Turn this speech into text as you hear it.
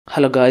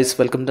Hello guys,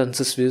 welcome to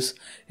AnzysViews.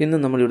 ഇന്ന്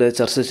നമ്മളിവിടെ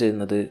ചർച്ച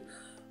ചെയ്യുന്നത്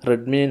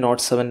Redmi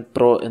Note 7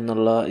 Pro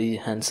എന്നുള്ള ഈ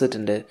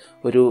ഹാൻഡ്സെറ്റിൻ്റെ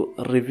ഒരു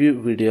റിവ്യൂ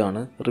വീഡിയോ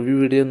ആണ്. റിവ്യൂ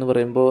വീഡിയോ എന്ന്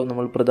പറയുമ്പോൾ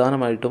നമ്മൾ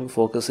പ്രധാനമായിട്ടും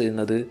ഫോക്കസ്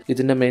ചെയ്യുന്നത്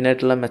ഇതിൻ്റെ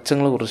മെയിനായിട്ടുള്ള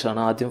മെച്ചങ്ങളെ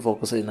കുറിച്ചാണ് ആദ്യം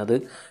ഫോക്കസ് ചെയ്യുന്നത്.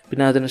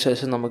 പിന്നെ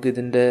അതിനുശേഷം നമുക്ക്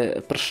ഇതിൻ്റെ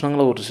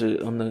പ്രശ്നങ്ങളെ കുറിച്ച്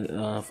ഒന്ന്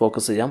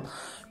ഫോക്കസ് ചെയ്യാം.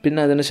 പിന്നെ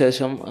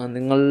അതിനുശേഷം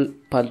നിങ്ങൾ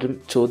പലരും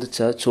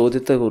ചോദിച്ച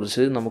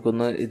ചോദ്യത്തെക്കുറിച്ച്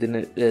നമുക്കൊന്ന് ഇതിന്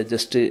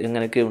ജസ്റ്റ്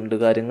എങ്ങനെയൊക്കെ ഉണ്ട്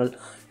കാര്യങ്ങൾ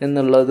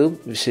എന്നുള്ളതും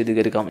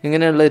വിശദീകരിക്കാം.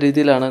 ഇങ്ങനെയുള്ള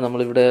രീതിയിലാണ്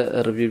നമ്മളിവിടെ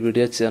റിവ്യൂ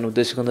വീഡിയോ ചെയ്യാൻ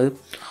ഉദ്ദേശിക്കുന്നത്.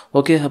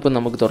 ഓക്കെ, അപ്പം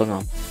നമുക്ക്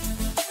തുടങ്ങാം.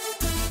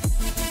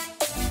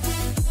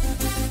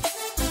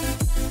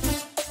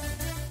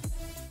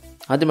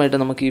 ആദ്യമായിട്ട്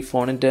നമുക്ക് ഈ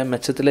ഫോണിൻ്റെ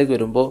മെച്ചത്തിലേക്ക്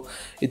വരുമ്പോൾ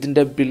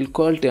ഇതിൻ്റെ ബിൽഡ്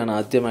ക്വാളിറ്റിയാണ്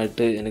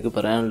ആദ്യമായിട്ട് എനിക്ക്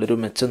പറയാനുള്ളൊരു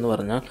മെച്ചം എന്ന്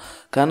പറഞ്ഞാൽ.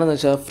 കാരണം എന്ന്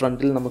വെച്ചാൽ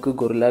ഫ്രണ്ടിൽ നമുക്ക്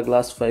ഗൊറില്ല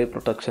ഗ്ലാസ് 5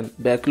 പ്രൊട്ടക്ഷൻ,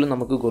 ബാക്കിലും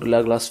നമുക്ക് ഗൊറില്ല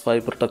ഗ്ലാസ്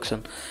 5 പ്രൊട്ടക്ഷൻ,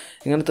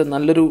 ഇങ്ങനത്തെ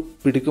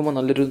പിടിക്കുമ്പോൾ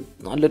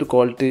നല്ലൊരു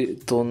ക്വാളിറ്റി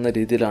തോന്നുന്ന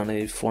രീതിയിലാണ്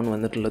ഈ ഫോൺ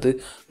വന്നിട്ടുള്ളത്.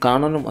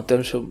 കാണാനും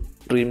അത്യാവശ്യം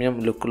പ്രീമിയം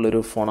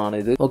ലുക്കുള്ളൊരു ഫോണാണ്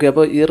ഇത്. ഓക്കെ,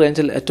 അപ്പോൾ ഈ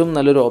റേഞ്ചിൽ ഏറ്റവും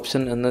നല്ലൊരു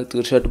ഓപ്ഷൻ എന്ന്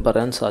തീർച്ചയായിട്ടും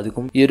പറയാൻ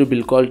സാധിക്കും. ഈ ഒരു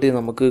ബിൽഡ് ക്വാളിറ്റി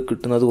നമുക്ക്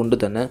കിട്ടുന്നത് കൊണ്ട്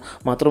തന്നെ.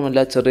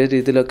 മാത്രമല്ല ചെറിയ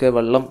രീതിയിലൊക്കെ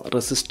വെള്ളം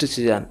റെസിസ്റ്റ്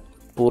ചെയ്യാൻ,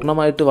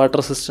 പൂർണ്ണമായിട്ട് വാട്ടർ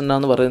റെസിസ്റ്റൻ്റ്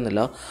ആണെന്ന്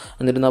പറയുന്നില്ല,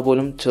 എന്നിരുന്നാൽ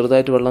പോലും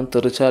ചെറുതായിട്ട് വെള്ളം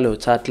തെറിച്ചാലോ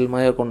ചാറ്റൽ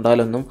മഴ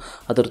കൊണ്ടാലൊന്നും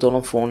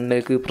അത്രത്തോളം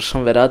ഫോണിലേക്ക്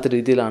പ്രശ്നം വരാത്ത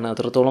രീതിയിലാണ്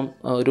അത്രത്തോളം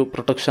ഒരു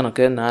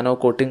പ്രൊട്ടക്ഷനൊക്കെ നാനോ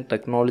കോട്ടിംഗ്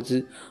ടെക്നോളജി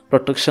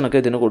പ്രൊട്ടക്ഷനൊക്കെ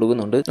ഇതിന്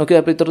കൊടുക്കുന്നുണ്ട്. ഓക്കെ,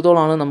 അപ്പോൾ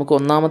ഇത്രത്തോളമാണ് നമുക്ക്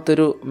ഒന്നാമത്തെ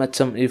ഒരു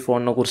മെച്ചം ഈ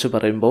ഫോണിനെ കുറിച്ച്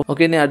പറയുമ്പോൾ.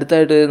 ഓക്കെ, ഇനി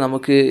അടുത്തായിട്ട്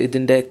നമുക്ക്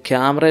ഇതിൻ്റെ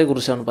ക്യാമറയെ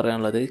കുറിച്ചാണ്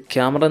പറയാനുള്ളത്.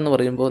 ക്യാമറ എന്ന്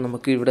പറയുമ്പോൾ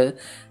നമുക്ക് ഇവിടെ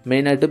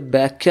മെയിനായിട്ട്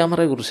ബാക്ക്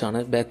ക്യാമറയെ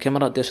കുറിച്ചാണ്. ബാക്ക്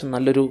ക്യാമറ അത്യാവശ്യം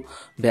നല്ലൊരു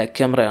ബാക്ക്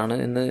ക്യാമറയാണ്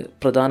എന്ന്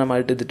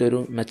പ്രധാനമായിട്ട് ഇതിൻ്റെ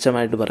ഒരു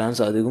മെച്ചമായിട്ട് പറയാൻ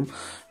സാധിക്കും.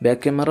 ബാക്ക്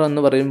ക്യാമറ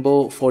എന്ന് പറയുമ്പോൾ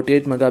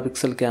 48 മെഗാ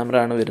പിക്സൽ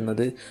ക്യാമറയാണ്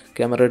വരുന്നത്.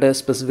 ക്യാമറയുടെ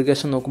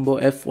സ്പെസിഫിക്കേഷൻ നോക്കുമ്പോൾ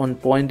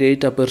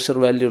f1.8 അപ്പർച്ചർ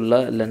വാല്യൂ ഉള്ള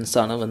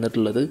ലെൻസാണ്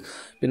വന്നിട്ടുള്ളത്.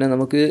 പിന്നെ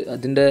നമുക്ക്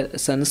അതിൻ്റെ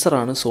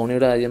സെൻസറാണ്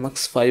സോണിയുടെ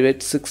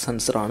IMX586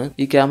 സെൻസറാണ്.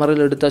 ഈ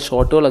ക്യാമറയിൽ എടുത്ത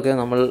ഷോട്ടുകളൊക്കെ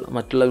നമ്മൾ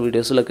മറ്റുള്ള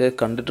വീഡിയോസിലൊക്കെ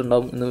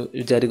കണ്ടിട്ടുണ്ടാകും എന്ന്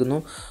വിചാരിക്കുന്നു.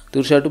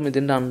 തീർച്ചയായിട്ടും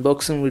ഇതിൻ്റെ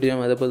അൺബോക്സിങ്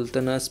വീഡിയോയും അതേപോലെ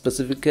തന്നെ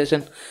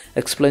സ്പെസിഫിക്കേഷൻ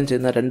എക്സ്പ്ലെയിൻ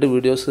ചെയ്യുന്ന 2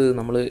 വീഡിയോസ്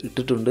നമ്മൾ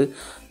ഇട്ടിട്ടുണ്ട്.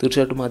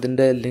 തീർച്ചയായിട്ടും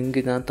അതിൻ്റെ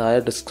ലിങ്ക് ഞാൻ താഴെ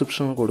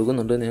ഡിസ്ക്രിപ്ഷനിൽ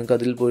കൊടുക്കുന്നുണ്ട്. നിങ്ങൾക്ക്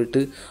അതിൽ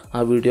പോയിട്ട്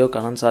ആ വീഡിയോ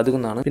കാണാൻ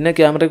സാധിക്കുന്നതാണ്. പിന്നെ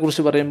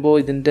ക്യാമറയെക്കുറിച്ച് പറയുമ്പോൾ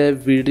ഇതിൻ്റെ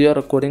വീഡിയോ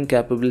റെക്കോർഡിംഗ്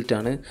ക്യാപ്പബിലിറ്റി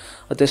ആണ്.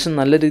 അത്യാവശ്യം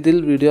നല്ല രീതിയിൽ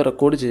വീഡിയോ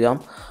റെക്കോർഡ് ചെയ്യാം.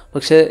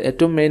 പക്ഷേ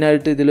ഏറ്റവും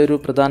മെയിനായിട്ട് ഇതിലൊരു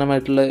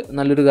പ്രധാനമായിട്ടുള്ള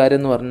നല്ലൊരു കാര്യം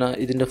എന്ന് പറഞ്ഞാൽ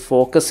ഇതിൻ്റെ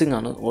ഫോക്കസിംഗ്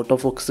ആണ്. ഓട്ടോ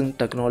ഫോക്കസിംഗ്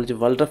ടെക്നോളജി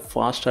വളരെ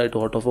ഫാസ്റ്റായിട്ട്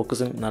ഓട്ടോ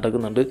ഫോക്കസിംഗ്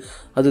നടക്കുന്നുണ്ട്.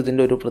 അത്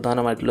ഇതിൻ്റെ ഒരു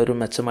പ്രധാനമായിട്ടുള്ള ഒരു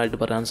മെച്ചമായിട്ട്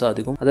പറയാൻ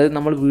സാധിക്കും. അതായത്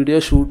നമ്മൾ വീഡിയോ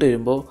ഷൂട്ട്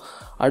ചെയ്യുമ്പോൾ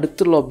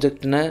അടുത്തുള്ള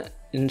ഒബ്ജക്റ്റിനെ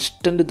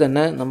ഇൻസ്റ്റൻറ്റ്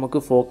തന്നെ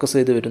നമുക്ക് ഫോക്കസ്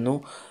ചെയ്ത് വരുന്നു.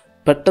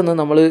 പെട്ടെന്ന്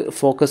നമ്മൾ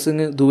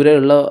ഫോക്കസിങ്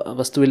ദൂരെയുള്ള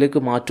വസ്തുവിലേക്ക്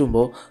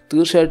മാറ്റുമ്പോൾ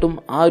തീർച്ചയായിട്ടും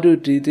ആ ഒരു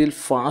രീതിയിൽ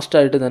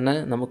ഫാസ്റ്റായിട്ട് തന്നെ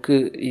നമുക്ക്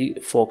ഈ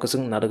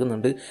ഫോക്കസിങ്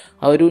നടക്കുന്നുണ്ട്.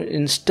 ആ ഒരു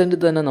ഇൻസ്റ്റൻറ്റ്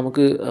തന്നെ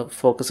നമുക്ക്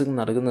ഫോക്കസിങ്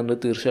നടക്കുന്നുണ്ട്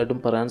തീർച്ചയായിട്ടും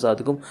പറയാൻ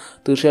സാധിക്കും.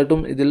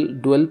 തീർച്ചയായിട്ടും ഇതിൽ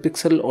ഡുവൽ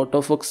പിക്സൽ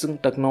ഓട്ടോ ഫോക്കസിങ്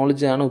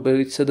ടെക്നോളജിയാണ്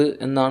ഉപയോഗിച്ചത്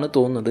എന്നാണ്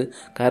തോന്നുന്നത്.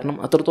 കാരണം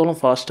അത്രത്തോളം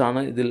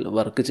ഫാസ്റ്റാണ് ഇതിൽ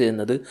വർക്ക്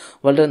ചെയ്യുന്നത്.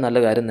 വളരെ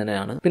നല്ല കാര്യം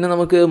തന്നെയാണ്. പിന്നെ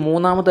നമുക്ക്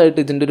മൂന്നാമതായിട്ട്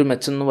ഇതിൻ്റെ ഒരു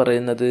മെച്ചം എന്ന്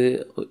പറയുന്നത്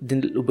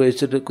ഇതിൽ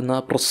ഉപയോഗിച്ചിരിക്കുന്ന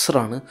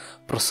പ്രൊസസ്സറാണ്.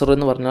 പ്രൊസസ്സർ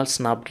എന്ന് പറഞ്ഞാൽ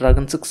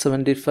സ്നാപ്ഡ്രാഗൺ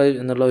 675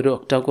 എന്നുള്ള ഒരു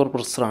ഒക്ടാകോർ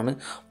പ്രൊസസ്സറാണ്.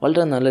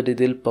 വളരെ നല്ല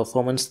രീതിയിൽ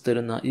പെർഫോമൻസ്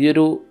തരുന്ന ഈ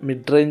ഒരു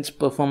മിഡ് റേഞ്ച്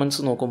പെർഫോമൻസ്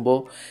നോക്കുമ്പോൾ,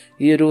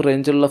 ഈ ഒരു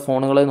റേഞ്ചിലുള്ള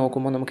ഫോണുകളെ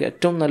നോക്കുമ്പോൾ നമുക്ക്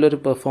ഏറ്റവും നല്ലൊരു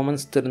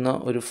പെർഫോമൻസ് തരുന്ന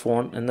ഒരു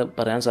ഫോൺ എന്ന്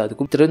പറയാൻ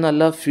സാധിക്കും. ഇത്രയും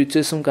നല്ല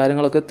ഫീച്ചേഴ്സും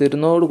കാര്യങ്ങളൊക്കെ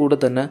തരുന്നതോടുകൂടെ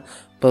തന്നെ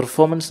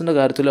പെർഫോമൻസിൻ്റെ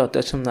കാര്യത്തിലും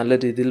അത്യാവശ്യം നല്ല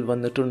രീതിയിൽ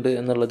വന്നിട്ടുണ്ട്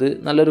എന്നുള്ളത്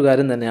നല്ലൊരു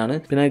കാര്യം തന്നെയാണ്.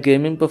 പിന്നെ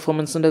ഗെയിമിംഗ്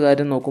പെർഫോമൻസിൻ്റെ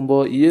കാര്യം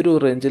നോക്കുമ്പോൾ ഈ ഒരു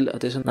റേഞ്ചിൽ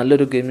അത്യാവശ്യം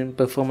നല്ലൊരു ഗെയിമിംഗ്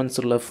പെർഫോമൻസ്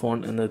ഉള്ള ഫോൺ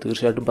എന്ന്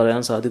തീർച്ചയായിട്ടും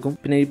പറയാൻ സാധിക്കും.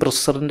 പിന്നെ ഈ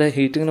പ്രൊസസ്സറിൻ്റെ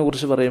ഹീറ്റിങ്ങിനെ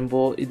കുറിച്ച്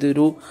പറയുമ്പോൾ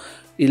ഇതൊരു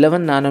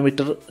 11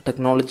 നാനോമീറ്റർ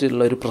ടെക്നോളജി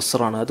ഉള്ള ഒരു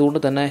പ്രൊസസ്സറാണ്. അതുകൊണ്ട്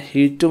തന്നെ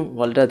ഹീറ്റും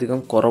വളരെയധികം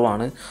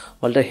കുറവാണ്.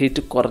 വളരെ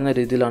ഹീറ്റ് കുറഞ്ഞ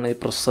രീതിയിലാണ് ഈ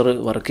പ്രൊസസ്സർ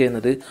വർക്ക്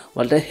ചെയ്യുന്നത്.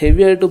 വളരെ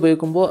ഹെവി ആയിട്ട്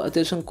ഉപയോഗിക്കുമ്പോൾ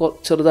അത്യാവശ്യം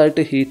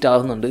ചെറുതായിട്ട് ഹീറ്റ്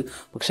ആകുന്നുണ്ട്.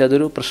 പക്ഷേ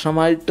അതൊരു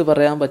പ്രശ്നമായിട്ട്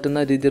പറയാൻ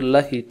പറ്റുന്ന രീതിയിലുള്ള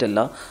ഹീറ്റല്ല,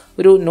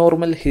 ഒരു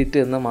നോർമൽ ഹീറ്റ്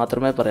എന്ന്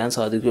മാത്രമേ പറയാൻ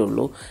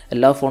സാധിക്കുകയുള്ളൂ.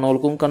 എല്ലാ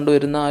ഫോണുകൾക്കും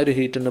കണ്ടുവരുന്ന ആ ഒരു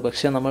ഹീറ്റ് ഉണ്ട്.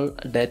 പക്ഷേ നമ്മൾ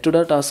ഡേ ടു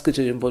ഡേ ടാസ്ക്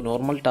ചെയ്യുമ്പോൾ,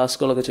 നോർമൽ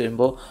ടാസ്കുകളൊക്കെ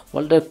ചെയ്യുമ്പോൾ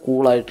വളരെ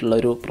കൂളായിട്ടുള്ള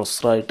ഒരു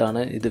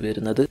പ്രൊസസ്സറായിട്ടാണ് ഇത്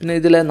വരുന്നത്. പിന്നെ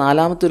ഇതിലെ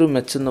നാലാമത്തെ ഒരു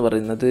മെച്ചം എന്ന്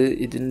പറയുന്നത്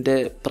ഇതിൻ്റെ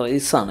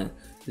പ്രൈസാണ്.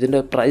 ഇതിൻ്റെ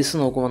പ്രൈസ്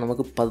നോക്കുമ്പോൾ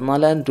നമുക്ക്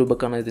 14,000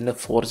 രൂപക്കാണ് ഇതിൻ്റെ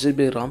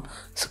 4GB Ram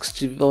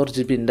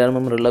 64GB internal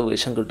memory ഉള്ള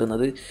വേർഷൻ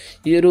കിട്ടുന്നത്.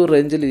 ഈ ഒരു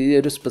റേഞ്ചിൽ ഈ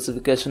ഒരു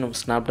സ്പെസിഫിക്കേഷനും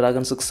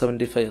സ്നാപ്ഡ്രാഗൺ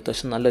 675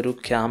 അത്യാവശ്യം നല്ലൊരു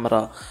ക്യാമറ,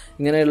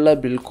 ഇങ്ങനെയുള്ള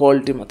ബിൽഡ്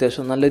ക്വാളിറ്റിയും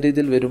അത്യാവശ്യം നല്ല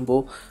രീതിയിൽ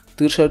വരുമ്പോൾ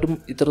തീർച്ചയായിട്ടും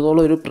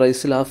ഇത്രത്തോളം ഒരു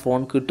പ്രൈസിൽ ആ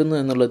ഫോൺ കിട്ടുന്നു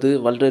എന്നുള്ളത്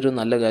വളരെ ഒരു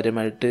നല്ല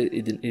കാര്യമായിട്ട്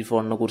ഈ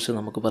ഫോണിനെ കുറിച്ച്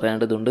നമുക്ക്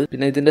പറയേണ്ടതുണ്ട്.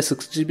 പിന്നെ ഇതിൻ്റെ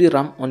 6GB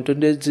Ram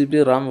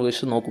 128GB Ram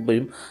version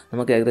നോക്കുമ്പോഴും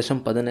നമുക്ക് ഏകദേശം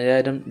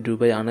 15,000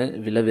 രൂപയാണ്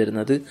വില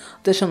വരുന്നത്.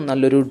 അത്യാവശ്യം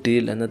നല്ലൊരു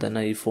ഡീൽ എന്ന്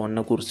തന്നെ ഈ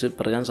ഫോണിനെ കുറിച്ച്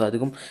പറയാൻ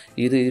സാധിക്കും.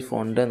 ഇത് ഈ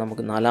ഫോണിൻ്റെ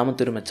നമുക്ക്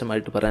നാലാമത്തെ ഒരു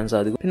മെച്ചമായിട്ട് പറയാൻ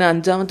സാധിക്കും. പിന്നെ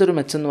അഞ്ചാമത്തെ ഒരു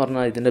മെച്ചം എന്ന്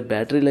പറഞ്ഞാൽ ഇതിൻ്റെ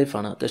ബാറ്ററി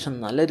ലൈഫാണ്. അത്യാവശ്യം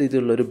നല്ല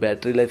രീതിയിലുള്ളൊരു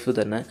ബാറ്ററി ലൈഫ്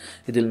തന്നെ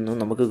ഇതിൽ നിന്നും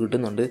നമുക്ക്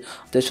കിട്ടുന്നുണ്ട്.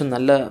 അത്യാവശ്യം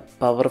നല്ല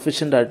പവർ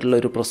എഫിഷ്യൻ്റ് ആയിട്ടുള്ള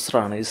ഒരു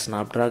പ്രൊസസ്സറാണ് ഈ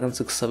സ്നാപ്ഡ്രാഗൺ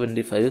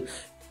 675.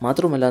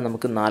 മാത്രമല്ല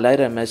നമുക്ക്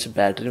 4000 mAh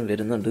ബാറ്ററിയും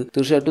വരുന്നുണ്ട്.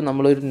 തീർച്ചയായിട്ടും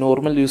നമ്മളൊരു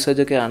നോർമൽ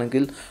യൂസേജ് ഒക്കെ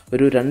ആണെങ്കിൽ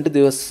ഒരു 2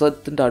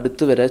 ദിവസത്തിൻ്റെ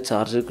അടുത്ത് വരെ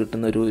ചാർജ്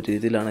കിട്ടുന്ന ഒരു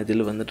രീതിയിലാണ്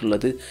ഇതിൽ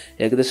വന്നിട്ടുള്ളത്.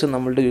 ഏകദേശം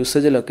നമ്മളുടെ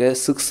യൂസേജിലൊക്കെ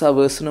 6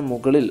 hours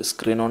മുകളിൽ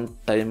സ്ക്രീൻ ഓൺ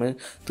ടൈം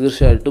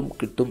തീർച്ചയായിട്ടും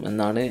കിട്ടും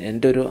എന്നാണ്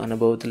എൻ്റെ ഒരു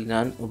അനുഭവത്തിൽ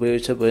ഞാൻ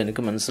ഉപയോഗിച്ചപ്പോൾ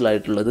എനിക്ക്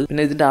മനസ്സിലായിട്ടുള്ളത്.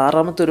 പിന്നെ ഇതിൻ്റെ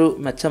ആറാമത്തെ ഒരു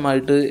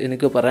മെച്ചമായിട്ട്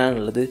എനിക്ക്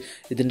പറയാനുള്ളത്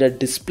ഇതിൻ്റെ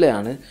ഡിസ്പ്ലേ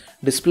ആണ്.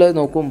 ഡിസ്പ്ലേ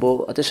നോക്കുമ്പോൾ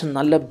അത്യാവശ്യം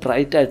നല്ല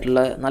ബ്രൈറ്റ്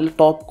ആയിട്ടുള്ള നല്ല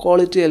ടോപ്പ്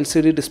ക്വാളിറ്റി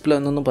LCD ഡിസ്പ്ലേ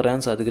എന്നൊന്നും പറയാൻ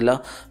സാധിക്കില്ല.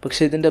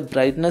 പക്ഷേ ഇതിൻ്റെ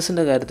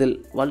ബ്രൈറ്റ്നെസ്സിൻ്റെ കാര്യത്തിൽ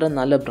വളരെ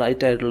നല്ല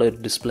ബ്രൈറ്റ് ആയിട്ടുള്ള ഒരു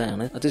ഡിസ്പ്ലേ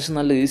ആണ്. അത്യാവശ്യം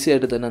നല്ല ഈസി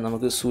ആയിട്ട് തന്നെ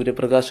നമുക്ക്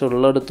സൂര്യപ്രകാശം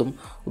ഉള്ളിടത്തും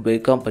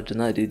ഉപയോഗിക്കാൻ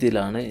പറ്റുന്ന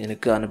രീതിയിലാണ്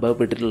എനിക്ക്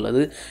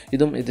അനുഭവപ്പെട്ടിട്ടുള്ളത്.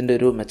 ഇതും ഇതിൻ്റെ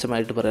ഒരു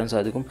മെച്ചമായിട്ട് പറയാൻ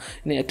സാധിക്കും.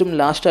 ഇനി ഏറ്റവും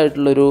ലാസ്റ്റ്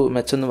ആയിട്ടുള്ളൊരു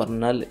മെച്ചം എന്ന്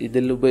പറഞ്ഞാൽ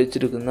ഇതിൽ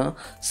ഉപയോഗിച്ചിരിക്കുന്ന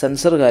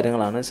സെൻസർ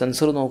കാര്യങ്ങളാണ്.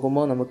 സെൻസർ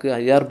നോക്കുമ്പോൾ നമുക്ക്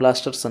IR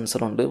ബ്ലാസ്റ്റർ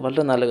സെൻസറുണ്ട്.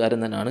 വളരെ നല്ല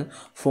കാര്യം തന്നെയാണ്.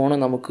 ഫോൺ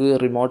നമുക്ക്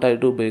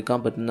റിമോട്ടായിട്ട് ഉപയോഗിക്കാൻ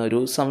പറ്റുന്ന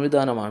ഒരു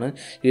സംവിധാനമാണ്.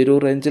 ഈ ഒരു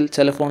റേഞ്ചിൽ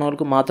ചില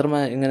ഫോണുകൾക്ക് മാത്രമേ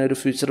ഇങ്ങനെ ഒരു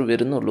ഫീച്ചർ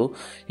വരുന്നുള്ളൂ.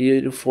 ഈ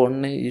ഒരു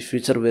ഫോണിന് ഈ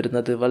ഫീച്ചർ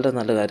വരുന്നത് വളരെ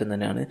നല്ല കാര്യം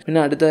തന്നെയാണ്. പിന്നെ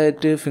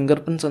അടുത്തായിട്ട് ഫിംഗർ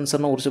പ്രിൻറ്റ്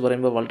സെൻസറിനെ കുറിച്ച്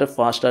പറയുമ്പോൾ വളരെ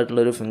ഫാസ്റ്റ്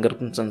ആയിട്ടുള്ളൊരു ഫിംഗർ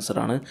പ്രിൻറ്റ്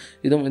സെൻസറാണ്.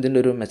 ഇതും ഇതിൻ്റെ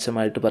ഒരു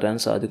മെച്ചമായിട്ട് പറയാൻ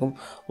സാധിക്കും.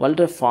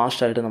 വളരെ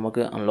ഫാസ്റ്റായിട്ട്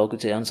നമുക്ക് അൺലോക്ക്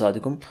ചെയ്യാൻ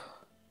സാധിക്കും.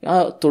 ആ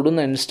തൊടുന്ന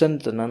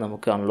ഇൻസ്റ്റൻറ്റ് തന്നെ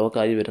നമുക്ക്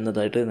അൺലോക്കായി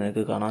വരുന്നതായിട്ട്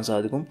നിങ്ങൾക്ക് കാണാൻ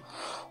സാധിക്കും.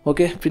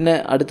 ഓക്കെ, പിന്നെ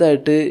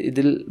അടുത്തായിട്ട്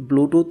ഇതിൽ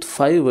ബ്ലൂടൂത്ത്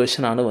 5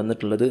 വേർഷനാണ്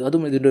വന്നിട്ടുള്ളത്.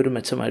 അതും ഇതിൻ്റെ ഒരു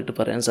മെച്ചമായിട്ട്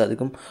പറയാൻ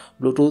സാധിക്കും.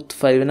 ബ്ലൂടൂത്ത്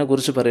 5നെ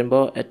കുറിച്ച്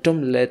പറയുമ്പോൾ ഏറ്റവും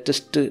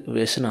ലേറ്റസ്റ്റ്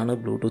വേർഷനാണ്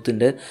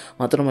ബ്ലൂടൂത്തിൻ്റെ.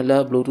 മാത്രമല്ല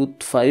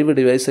ബ്ലൂടൂത്ത് 5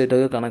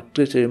 ഡിവൈസായിട്ടൊക്കെ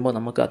കണക്ട് ചെയ്യുമ്പോൾ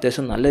നമുക്ക്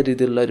അത്യാവശ്യം നല്ല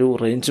രീതിയിലുള്ള ഒരു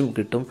റേഞ്ചും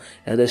കിട്ടും.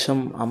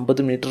 ഏകദേശം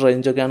 50 മീറ്റർ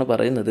റേഞ്ചൊക്കെയാണ്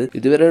പറയുന്നത്.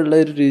 ഇതുവരെയുള്ള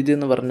ഒരു രീതി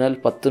എന്ന് പറഞ്ഞാൽ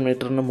 10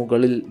 മീറ്ററിന്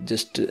മുകളിൽ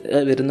ജസ്റ്റ്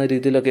വരുന്ന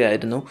രീതിയിലൊക്കെ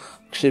ആയിരുന്നു.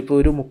 പക്ഷേ ഇപ്പോൾ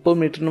ഒരു 30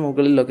 മീറ്ററിന്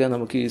മുകളിലൊക്കെ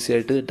നമുക്ക് ഈസി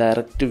ആയിട്ട്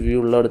ഡയറക്റ്റ് വ്യൂ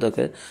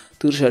ഉള്ളിടത്തൊക്കെ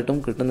തീർച്ചയായിട്ടും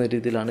കിട്ടുന്ന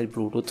രീതിയിലാണ് ഈ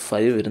ബ്ലൂടൂത്ത്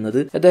 5 വരുന്നത്.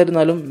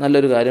 ഏതായിരുന്നാലും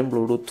നല്ലൊരു കാര്യം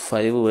ബ്ലൂടൂത്ത്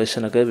 5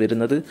 വേർഷനൊക്കെ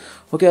വരുന്നത്.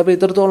 ഓക്കെ, അപ്പോൾ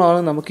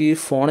ഇത്രത്തോളമാണ് നമുക്ക് ഈ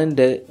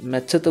ഫോണിൻ്റെ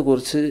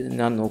മെച്ചത്തെക്കുറിച്ച്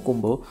ഞാൻ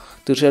നോക്കുമ്പോൾ.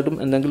 തീർച്ചയായിട്ടും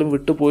എന്തെങ്കിലും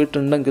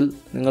വിട്ടുപോയിട്ടുണ്ടെങ്കിൽ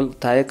നിങ്ങൾ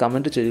താഴെ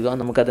കമൻറ്റ് ചെയ്യുക,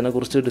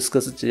 നമുക്കതിനെക്കുറിച്ച്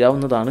ഡിസ്കസ്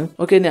ചെയ്യാവുന്നതാണ്.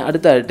 ഓക്കെ, ഇനി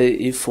അടുത്തായിട്ട്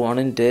ഈ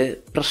ഫോണിൻ്റെ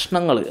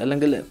പ്രശ്നങ്ങൾ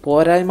അല്ലെങ്കിൽ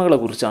പോരായ്മകളെ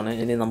കുറിച്ചാണ്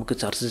ഇനി നമുക്ക്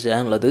ചർച്ച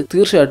ചെയ്യാനുള്ളത്.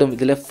 തീർച്ചയായിട്ടും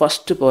ഇതിലെ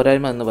ഫസ്റ്റ്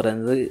പോരായ്മ എന്ന്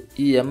പറയുന്നത്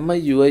ഈ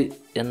MIUI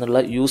എന്നുള്ള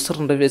യൂസർ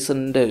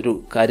ഇൻ്റർഫേസിൻ്റെ ഒരു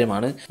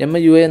കാര്യമാണ്.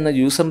 MIUI എന്ന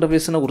യൂസർ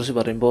ഇൻ്റർഫേസിനെ കുറിച്ച്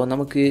പറയുമ്പോൾ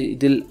നമുക്ക്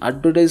ഇതിൽ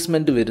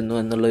അഡ്വർടൈസ്മെൻറ്റ് വരുന്നു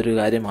എന്നുള്ളൊരു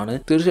കാര്യമാണ്.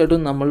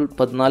 തീർച്ചയായിട്ടും നമ്മൾ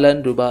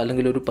 14,000 രൂപ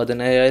അല്ലെങ്കിൽ ഒരു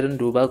 15,000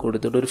 രൂപ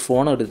കൊടുത്തിട്ട് ഒരു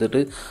ഫോൺ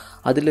എടുത്തിട്ട്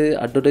അതിൽ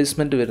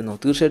അഡ്വർടൈസ്മെൻറ്റ് വരുന്നു.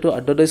 തീർച്ചയായിട്ടും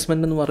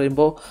അഡ്വർടൈസ്മെൻറ്റ് എന്ന്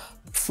പറയുമ്പോൾ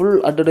ഫുൾ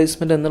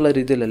അഡ്വർടൈസ്മെൻറ്റ് എന്നുള്ള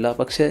രീതിയിലല്ല,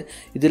 പക്ഷേ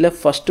ഇതിലെ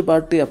ഫസ്റ്റ്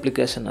പാർട്ടി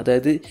ആപ്ലിക്കേഷൻ,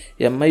 അതായത്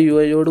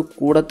MIUIയോട്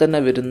കൂടെ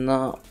തന്നെ വരുന്ന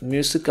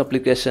മ്യൂസിക്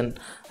ആപ്ലിക്കേഷൻ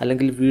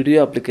അല്ലെങ്കിൽ വീഡിയോ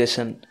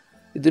ആപ്ലിക്കേഷൻ,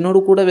 ഇതിനോട്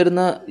കൂടെ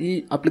വരുന്ന ഈ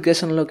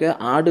ആപ്ലിക്കേഷനിലൊക്കെ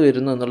ആഡ്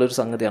വരുന്നു എന്നുള്ളൊരു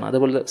സംഗതിയാണ്.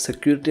 അതേപോലെ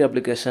സെക്യൂരിറ്റി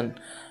ആപ്ലിക്കേഷൻ,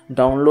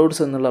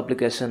 ഡൗൺലോഡ്സ് എന്നുള്ള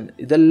ആപ്ലിക്കേഷൻ,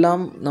 ഇതെല്ലാം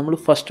നമ്മൾ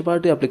ഫസ്റ്റ്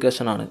പാർട്ടി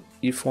ആപ്ലിക്കേഷനാണ്.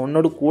 ഈ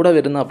ഫോണിനോട് കൂടെ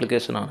വരുന്ന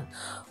ആപ്ലിക്കേഷനാണ്.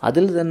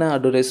 അതിൽ തന്നെ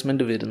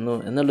അഡ്വർടൈസ്മെൻറ്റ് വരുന്നു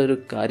എന്നുള്ളൊരു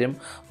കാര്യം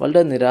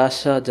വളരെ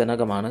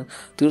നിരാശാജനകമാണ്.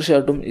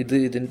 തീർച്ചയായിട്ടും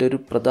ഇതിൻ്റെ ഒരു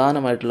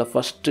പ്രധാനമായിട്ടുള്ള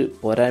ഫസ്റ്റ്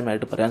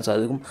പോരായ്മയായിട്ട് പറയാൻ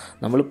സാധിക്കും.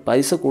 നമ്മൾ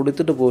പൈസ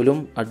കൊടുത്തിട്ട് പോലും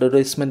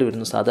അഡ്വർടൈസ്മെൻറ്റ്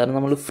വരുന്നു. സാധാരണ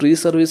നമ്മൾ ഫ്രീ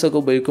സർവീസൊക്കെ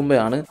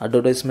ഉപയോഗിക്കുമ്പോഴാണ്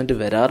അഡ്വർടൈസ്മെൻറ്റ്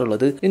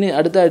വരാറുള്ളത്. ഇനി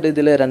അടുത്തായിട്ട്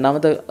ഇതിലെ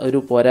രണ്ടാമത്തെ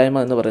ഒരു പോരായ്മ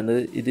എന്ന്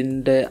പറയുന്നത്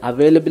ഇതിൻ്റെ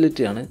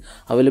അവൈലബിലിറ്റിയാണ്.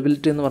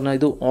 അവൈലബിലിറ്റി എന്ന് പറഞ്ഞാൽ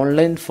ഇത്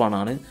ഓൺലൈൻ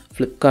ഫോണാണ്.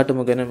 ഫ്ലിപ്കാർട്ട്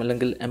മുഖേന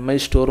അല്ലെങ്കിൽ MI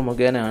സ്റ്റോർ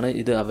മുഖേനയാണ്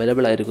ഇത്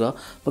അവൈലബിൾ ആയിരിക്കുക.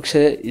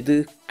 പക്ഷേ ഇത്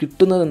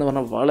കിട്ടുന്നതെന്ന്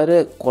പറഞ്ഞാൽ വളരെ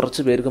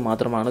കുറച്ച് പേർക്ക്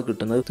മാത്രമാണ്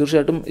കിട്ടുന്നത്.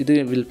 തീർച്ചയായിട്ടും ഇത്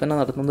വിൽപ്പന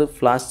നടത്തുന്നത്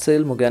ഫ്ലാഷ്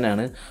സെയിൽ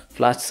മുഖേനയാണ്.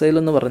 ഫ്ലാഷ് സെയിൽ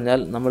എന്ന് പറഞ്ഞാൽ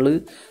നമ്മൾ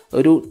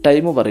ഒരു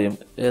ടൈം പറയും,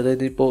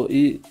 അതായത് ഇപ്പോൾ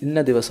ഈ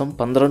ഇന്ന ദിവസം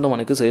 12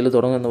 മണിക്ക് സെയിൽ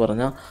തുടങ്ങുമെന്ന്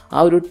പറഞ്ഞാൽ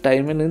ആ ഒരു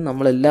ടൈമിന്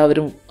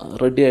നമ്മളെല്ലാവരും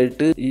റെഡി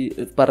ആയിട്ട് ഈ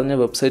പറഞ്ഞ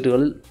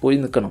വെബ്സൈറ്റുകളിൽ പോയി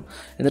നിൽക്കണം.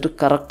 എന്നിട്ട്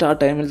കറക്റ്റ് ആ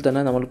ടൈമിൽ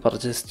തന്നെ നമ്മൾ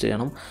പർച്ചേസ്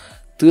ചെയ്യണം.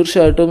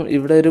 തീർച്ചയായിട്ടും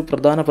ഇവിടെ ഒരു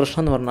പ്രധാന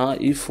പ്രശ്നം എന്ന് പറഞ്ഞാൽ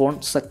ഈ ഫോൺ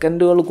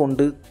സെക്കൻഡുകൾ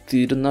കൊണ്ട്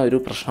തീരുന്ന ഒരു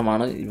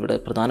പ്രശ്നമാണ് ഇവിടെ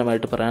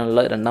പ്രധാനമായിട്ട്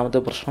പറയാനുള്ള രണ്ടാമത്തെ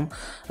പ്രശ്നം.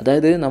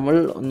 അതായത് നമ്മൾ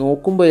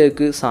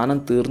നോക്കുമ്പോഴേക്ക് സാധനം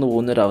തീർന്നു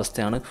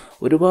പോകുന്നൊരവസ്ഥയാണ്.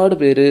 ഒരുപാട്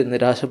പേര്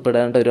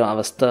നിരാശപ്പെടേണ്ട ഒരു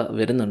അവസ്ഥ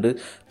വരുന്നുണ്ട്.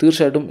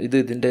 തീർച്ചയായിട്ടും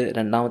ഇതിൻ്റെ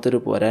രണ്ടാമത്തെ ഒരു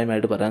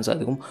പോരായ്മയായിട്ട് പറയാൻ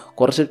സാധിക്കും.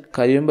 കുറച്ച്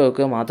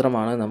കഴിയുമ്പോഴൊക്കെ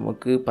മാത്രമാണ്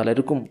നമുക്ക്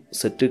പലർക്കും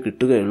സെറ്റ്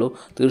കിട്ടുകയുള്ളൂ.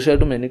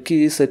 തീർച്ചയായിട്ടും എനിക്ക്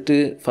ഈ സെറ്റ്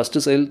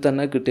ഫസ്റ്റ് സെയിൽ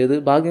തന്നെ കിട്ടിയത്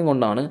ഭാഗ്യം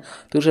കൊണ്ടാണ്.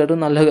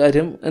 തീർച്ചയായിട്ടും നല്ല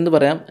കാര്യം എന്ന്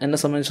പറയാം എന്നെ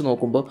സംബന്ധിച്ച്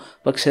നോക്കുമ്പോൾ.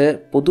 പക്ഷേ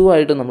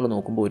പൊതുവായിട്ട് നമ്മൾ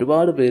നോക്കുമ്പോൾ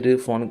ഒരുപാട് പേര്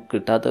ഫോൺ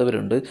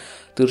കിട്ടാത്തവരുണ്ട്.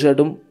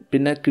 തീർച്ചയായിട്ടും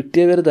പിന്നെ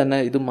കിട്ടിയവർ തന്നെ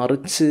ഇത്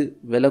മറിച്ച്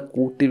വില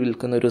കൂട്ടി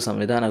വിൽക്കുന്ന ഒരു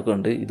സംവിധാനമൊക്കെ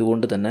ഉണ്ട്.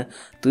 ഇതുകൊണ്ട് തന്നെ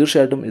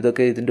തീർച്ചയായിട്ടും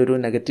ഇതൊക്കെ ഇതിൻ്റെ ഒരു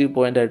നെഗറ്റീവ്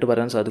പോയിൻ്റായിട്ട്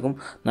പറയാൻ സാധിക്കും.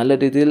 നല്ല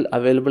രീതിയിൽ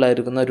അവൈലബിൾ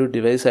ആയിരിക്കുന്ന ഒരു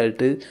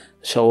ഡിവൈസായിട്ട്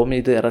ഷവോമി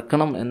ഇത്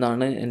ഇറക്കണം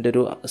എന്നാണ് എൻ്റെ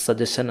ഒരു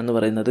സജഷൻ എന്ന്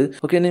പറയുന്നത്.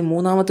 ഓക്കെ, ഇനി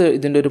മൂന്നാമത്തെ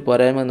ഇതിൻ്റെ ഒരു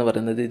പോരായ്മ എന്ന്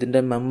പറയുന്നത്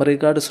ഇതിൻ്റെ മെമ്മറി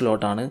കാർഡ്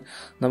സ്ലോട്ടാണ്.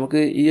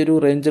 നമുക്ക് ഈ ഒരു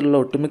റേഞ്ചിലുള്ള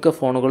ഒട്ടുമിക്ക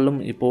ഫോണുകളിലും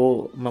ഇപ്പോൾ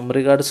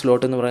മെമ്മറി കാർഡ്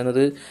സ്ലോട്ട് എന്ന്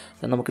പറയുന്നത്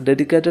നമുക്ക്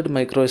ഡെഡിക്കേറ്റഡ്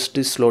മൈക്രോ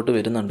SD സ്ലോട്ട്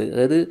വരുന്നുണ്ട്.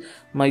 അതായത്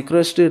മൈക്രോ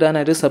SD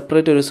ഇടാനായിട്ട്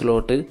സെപ്പറേറ്റ് ഒരു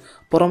സ്ലോട്ട്,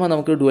 പുറമെ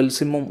നമുക്ക് ഡുവൽ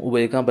സിമ്മും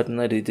ഉപയോഗിക്കാൻ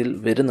പറ്റുന്ന രീതിയിൽ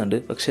വരുന്നുണ്ട്.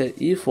 പക്ഷേ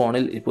ഈ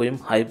ഫോണിൽ ഇപ്പോഴും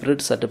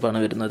ഹൈബ്രിഡ് സെറ്റപ്പാണ്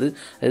വരുന്നത്.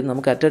 അതായത്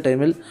നമുക്ക് അറ്റ് എ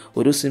ടൈമിൽ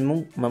ഒരു സിമ്മും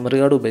മെമ്മറി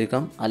കാർഡ്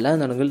ഉപയോഗിക്കാം,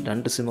 അല്ലാന്നുണ്ടെങ്കിൽ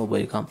 2 സിം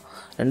ഉപയോഗിക്കാം.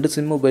 2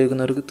 സിം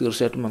ഉപയോഗിക്കുന്നവർക്ക്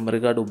തീർച്ചയായിട്ടും മെമ്മറി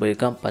കാർഡ്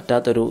ഉപയോഗിക്കാൻ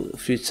പറ്റാത്തൊരു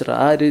ഫീച്ചർ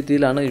ആ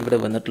രീതിയിലാണ് ഇവിടെ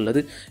വന്നിട്ടുള്ളത്.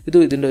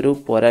 ഇതിൻ്റെ ഒരു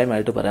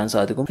പോരായ്മയായിട്ട് പറയാൻ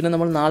സാധിക്കും. പിന്നെ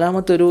നമ്മൾ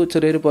നാലാമത്തെ ഒരു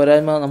ചെറിയൊരു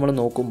പോരായ്മ നമ്മൾ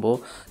നോക്കുമ്പോൾ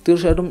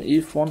തീർച്ചയായിട്ടും ഈ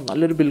ഫോൺ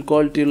നല്ലൊരു ബിൽഡ്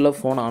ക്വാളിറ്റി ഉള്ള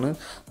ഫോണാണ്.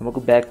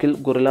 നമുക്ക് ബാക്കിൽ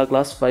ഗൊറില്ല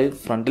ഗ്ലാസ് 5,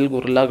 ഫ്രണ്ടിൽ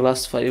ഗൊറില്ല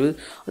ഗ്ലാസ് 5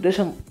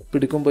 അത്യാവശ്യം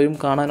പിടിക്കുമ്പോഴും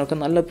കാണാനൊക്കെ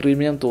നല്ല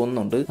പ്രീമിയം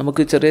തോന്നുന്നുണ്ട്.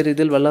 നമുക്ക് ചെറിയ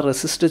രീതിയിൽ വെള്ളം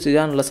റെസിസ്റ്റ്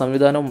ചെയ്യാനുള്ള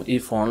സംവിധാനവും ഈ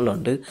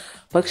ഫോണിലുണ്ട്.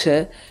 പക്ഷേ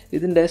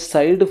ഇതിൻ്റെ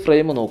സൈഡ്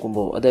ഫ്രെയിം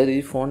നോക്കുമ്പോൾ, അതായത്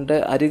ഈ ഫോണിൻ്റെ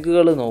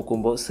അരികുകൾ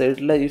നോക്കുമ്പോൾ,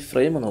 സൈഡിലെ ഈ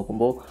ഫ്രെയിം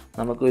നോക്കുമ്പോൾ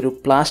നമുക്കൊരു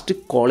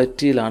പ്ലാസ്റ്റിക്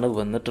ക്വാളിറ്റിയിലാണ്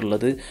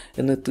വന്നിട്ടുള്ളത്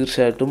എന്ന്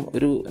തീർച്ചയായിട്ടും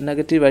ഒരു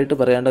നെഗറ്റീവായിട്ട്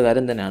പറയേണ്ട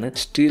കാര്യം തന്നെയാണ്.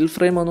 സ്റ്റീൽ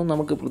ഫ്രെയിം ഒന്നും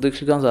നമുക്ക്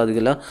പ്രതീക്ഷിക്കാൻ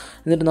സാധിക്കില്ല.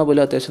 എന്നിരുന്നാൽ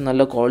പോലും അത്യാവശ്യം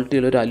നല്ല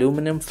ക്വാളിറ്റിയിലൊരു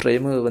അലൂമിനിയം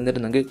ഫ്രെയിം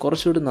വന്നിരുന്നെങ്കിൽ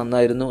കുറച്ചുകൂടി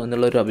നന്നായിരുന്നു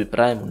എന്നുള്ളൊരു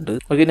അഭിപ്രായമുണ്ട്.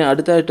 ഓക്കെ, ഇനി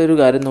അടുത്തായിട്ടൊരു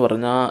കാര്യം എന്ന്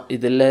പറഞ്ഞാൽ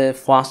ഇതിലെ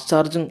ഫാസ്റ്റ്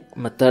ചാർജിങ്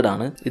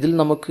മെത്തേഡാണ്. ഇതിൽ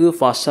നമുക്ക്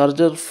ഫാസ്റ്റ്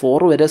ചാർജർ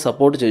 4 വരെ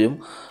സപ്പോർട്ട് ചെയ്യും.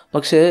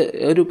 പക്ഷേ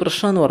ഒരു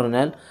പ്രശ്നം എന്ന്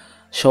പറഞ്ഞാൽ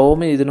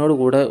ഷോമി ഇതിനോട്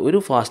കൂടെ ഒരു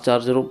ഫാസ്റ്റ്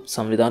ചാർജറും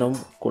സംവിധാനവും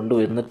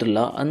കൊണ്ടുവരുന്നിട്ടില്ല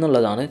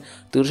എന്നുള്ളതാണ്.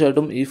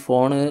 തീർച്ചയായിട്ടും ഈ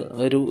ഫോണ്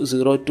ഒരു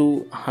 0 to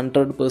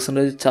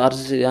 100%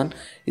 ചാർജ് ചെയ്യാൻ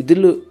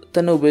ഇതിൽ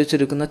തന്നെ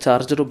ഉപയോഗിച്ചിരിക്കുന്ന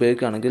ചാർജർ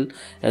ഉപയോഗിക്കുകയാണെങ്കിൽ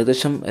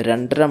ഏകദേശം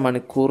 2.5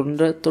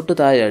 മണിക്കൂറിൻ്റെ തൊട്ട്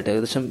താഴെയായിട്ട്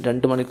ഏകദേശം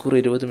 2 മണിക്കൂർ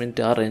 20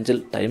 മിനിറ്റ് ആ റേഞ്ചിൽ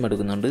ടൈം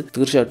എടുക്കുന്നുണ്ട്.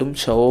 തീർച്ചയായിട്ടും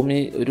ഷവോമി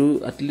ഒരു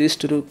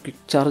അറ്റ്ലീസ്റ്റ് ഒരു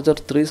ക്വിക്ക് ചാർജർ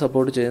 3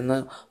 സപ്പോർട്ട് ചെയ്യുന്ന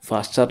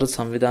ഫാസ്റ്റ് ചാർജർ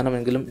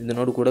സംവിധാനമെങ്കിലും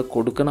ഇതിനോട് കൂടെ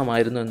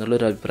കൊടുക്കണമായിരുന്നു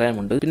എന്നുള്ളൊരു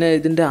അഭിപ്രായമുണ്ട്. പിന്നെ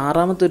ഇതിൻ്റെ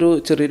ആറാമത്തെ ഒരു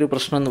ചെറിയൊരു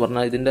പ്രശ്നം എന്ന്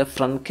പറഞ്ഞാൽ ഇതിൻ്റെ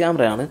ഫ്രണ്ട്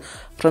ക്യാമറയാണ്.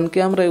 ഫ്രണ്ട്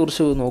ക്യാമറയെ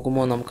കുറിച്ച്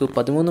നോക്കുമ്പോൾ നമുക്ക്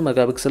 13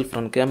 മെഗാ പിക്സൽ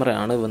ഫ്രണ്ട്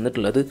ക്യാമറയാണ്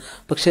വന്നിട്ടുള്ളത്.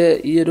 പക്ഷേ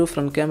ഈ ഒരു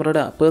ഫ്രണ്ട്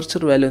ക്യാമറയുടെ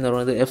അപ്പേർച്ചർ വാല്യൂ എന്ന്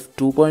പറയുന്നത്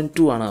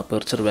f2.2 ആണ്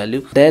അപ്പേർച്ചർ വാല്യൂ.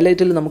 ഡേ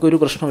ലൈറ്റിൽ നമുക്കൊരു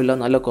പ്രശ്നമില്ല,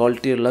 നല്ല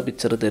ക്വാളിറ്റിയുള്ള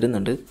പിക്ചർ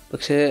തരുന്നുണ്ട്.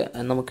 പക്ഷേ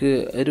നമുക്ക്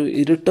ഒരു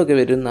ഇരുട്ടൊക്കെ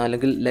വരുന്ന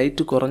അല്ലെങ്കിൽ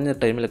ലൈറ്റ് കുറഞ്ഞ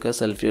ടൈമിലൊക്കെ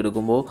സെൽഫി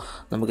എടുക്കുമ്പോൾ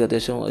നമുക്ക്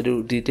അത്യാവശ്യം ഒരു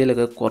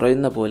ഡീറ്റെയിലൊക്കെ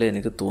കുറയുന്ന പോലെ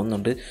എനിക്ക്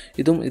തോന്നുന്നുണ്ട്.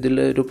 ഇതും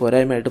ഇതിലൊരു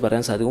പോരായ്മയായിട്ട്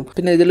പറയാൻ സാധിക്കും.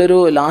 പിന്നെ ഇതിലൊരു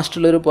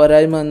ലാസ്റ്റുള്ളൊരു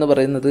പോരായ്മ എന്ന്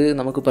പറയുന്നത്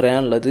നമുക്ക്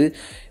പറയാനുള്ളത്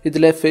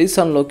ഇതിലെ ഫേസ്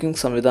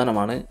അൺലോക്കിംഗ്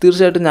സംവിധാനമാണ്.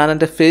 തീർച്ചയായിട്ടും ഞാൻ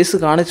എൻ്റെ ഫേസ്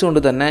കാണിച്ചുകൊണ്ട്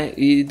തന്നെ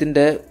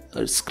ഇതിൻ്റെ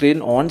സ്ക്രീൻ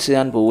ഓൺ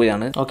ചെയ്യാൻ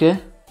പോവുകയാണ്. ഓക്കെ,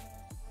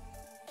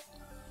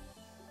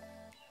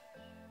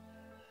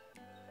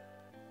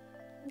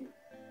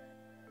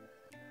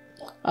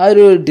 ആ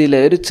ഒരു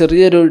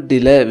ചെറിയൊരു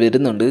ഡിലേ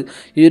വരുന്നുണ്ട്.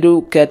 ഈ ഒരു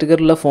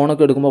കാറ്റഗറിയിലെ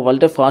ഫോണൊക്കെ എടുക്കുമ്പോൾ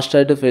വളരെ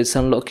ഫാസ്റ്റായിട്ട് ഫേസ്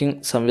അൺലോക്കിംഗ്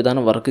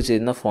സംവിധാനം വർക്ക്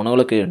ചെയ്യുന്ന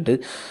ഫോണുകളൊക്കെ ഉണ്ട്.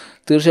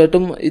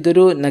 തീർച്ചയായിട്ടും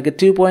ഇതൊരു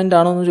നെഗറ്റീവ് പോയിൻ്റ്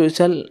ആണോ എന്ന്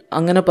ചോദിച്ചാൽ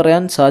അങ്ങനെ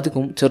പറയാൻ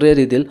സാധിക്കും ചെറിയ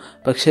രീതിയിൽ.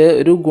 പക്ഷേ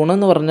ഒരു ഗുണം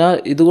എന്ന് പറഞ്ഞാൽ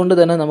ഇതുകൊണ്ട്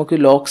തന്നെ നമുക്ക്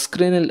ലോക്ക്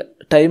സ്ക്രീനിൽ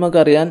ടൈമൊക്കെ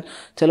അറിയാൻ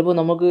ചിലപ്പോൾ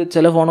നമുക്ക്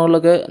ചില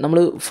ഫോണുകളിലൊക്കെ നമ്മൾ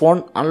ഫോൺ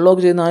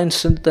അൺലോക്ക് ചെയ്യുന്ന ആ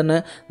ഇൻസ്റ്റൻറ്റ് തന്നെ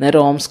നേരെ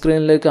ഹോം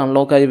സ്ക്രീനിലേക്ക്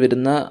അൺലോക്കായി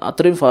വരുന്ന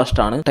അത്രയും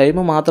ഫാസ്റ്റാണ്. ടൈം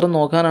മാത്രം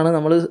നോക്കാനാണ്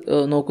നമ്മൾ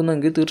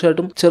നോക്കുന്നതെങ്കിൽ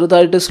തീർച്ചയായിട്ടും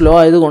ചെറുതായിട്ട് സ്ലോ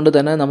ആയതുകൊണ്ട്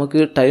തന്നെ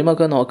നമുക്ക്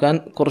ടൈമൊക്കെ നോക്കാൻ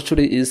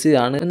കുറച്ചുകൂടി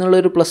ഈസിയാണ്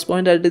എന്നുള്ളൊരു പ്ലസ്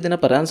പോയിൻ്റ് ആയിട്ട് ഇതിനെ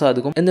പറയാൻ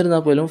സാധിക്കും.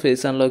 എന്നിരുന്നാൽ പോലും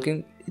ഫേസ്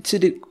അൺലോക്കിംഗ്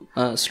ഇച്ചിരി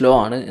സ്ലോ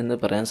ആണ് എന്ന്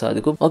പറയാൻ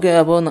സാധിക്കും. ഓക്കെ,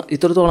 അപ്പോൾ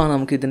ഇത്രത്തോളമാണ്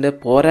നമുക്ക് ഇതിൻ്റെ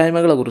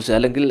പോരായ്മകളെ കുറിച്ച്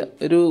അല്ലെങ്കിൽ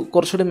ഒരു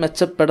കുറച്ചുകൂടി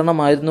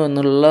മെച്ചപ്പെടണമായിരുന്നു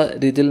എന്നുള്ള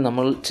രീതിയിൽ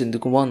നമ്മൾ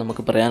ചിന്തിക്കുമ്പോൾ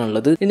നമുക്ക്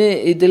പറയാനുള്ളത്. ഇനി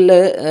ഇതിൽ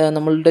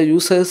നമ്മളുടെ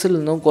യൂസേഴ്സിൽ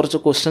നിന്നും കുറച്ച്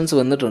ക്വസ്റ്റ്യൻസ്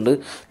വന്നിട്ടുണ്ട്.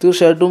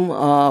 തീർച്ചയായിട്ടും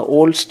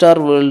ഓൾ സ്റ്റാർ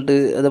വേൾഡ്,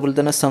 അതേപോലെ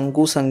തന്നെ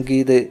സംഗു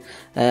സംഗീത്,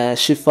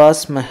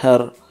 ഷിഫാസ്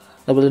മെഹർ,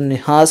 അതുപോലെ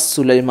നിഹാസ്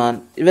സുലൈമാൻ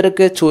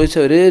ഇവരൊക്കെ ചോദിച്ച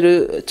ഒരേ ഒരു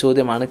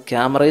ചോദ്യമാണ്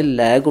ക്യാമറയിൽ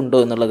ലാഗ് ഉണ്ടോ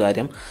എന്നുള്ള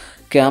കാര്യം.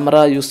 ക്യാമറ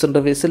യൂസർ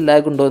ഇൻ്റർഫേസിൽ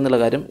ലാഗ് ഉണ്ടോ എന്നുള്ള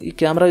കാര്യം. ഈ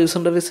ക്യാമറ യൂസർ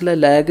ഇൻ്റർഫേസിലെ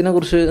ലാഗിനെ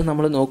കുറിച്ച്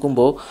നമ്മൾ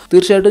നോക്കുമ്പോൾ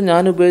തീർച്ചയായിട്ടും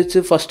ഞാൻ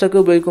ഫസ്റ്റൊക്കെ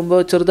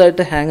ഉപയോഗിക്കുമ്പോൾ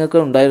ചെറുതായിട്ട് ഹാങ് ഒക്കെ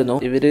ഉണ്ടായിരുന്നു.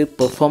 ഇവർ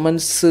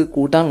പെർഫോമൻസ്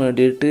കൂട്ടാൻ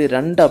വേണ്ടിയിട്ട്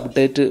 2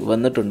 അപ്ഡേറ്റ്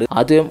വന്നിട്ടുണ്ട്.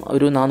 ആദ്യം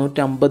ഒരു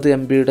 450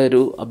 MB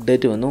ഒരു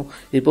അപ്ഡേറ്റ് വന്നു.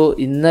 ഇപ്പോൾ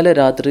ഇന്നലെ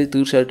രാത്രി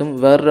തീർച്ചയായിട്ടും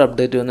വേറൊരു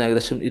അപ്ഡേറ്റ് വന്നു,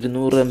 ഏകദേശം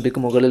 200 MB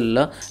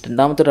മുകളിലുള്ള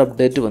രണ്ടാമത്തെ ഒരു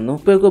അപ്ഡേറ്റ് വന്നു.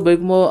 ഇപ്പോഴൊക്കെ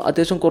ഉപയോഗിക്കുമ്പോൾ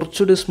അത്യാവശ്യം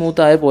കുറച്ചുകൂടി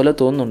സ്മൂത്ത് ആയ പോലെ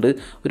തോന്നുന്നുണ്ട്.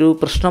 ഒരു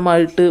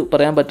പ്രശ്നമായിട്ട്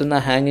പറയാൻ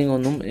പറ്റുന്ന ഹാങ്ങിങ്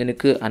ഒന്നും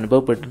എനിക്ക്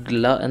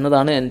അനുഭവപ്പെട്ടിട്ടില്ല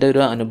എന്നതാണ് എൻ്റെ ഒരു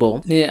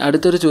അനുഭവം. ഇനി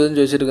അടുത്തൊരു ചോദ്യം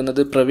ചോദിച്ചിരിക്കുന്നത്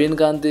പ്രവീൺ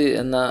ഗാന്ധി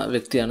എന്ന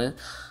വ്യക്തിയാണ്.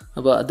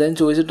 അപ്പോൾ അദ്ദേഹം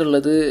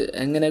ചോദിച്ചിട്ടുള്ളത്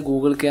എങ്ങനെ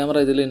ഗൂഗിൾ ക്യാമറ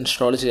ഇതിൽ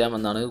ഇൻസ്റ്റാൾ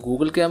ചെയ്യാമെന്നാണ്.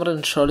 ഗൂഗിൾ ക്യാമറ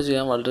ഇൻസ്റ്റാൾ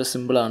ചെയ്യാൻ വളരെ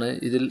സിമ്പിളാണ്.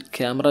 ഇതിൽ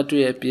ക്യാമറ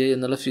ടു API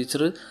എന്നുള്ള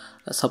ഫീച്ചർ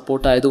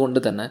സപ്പോർട്ട് ആയതുകൊണ്ട്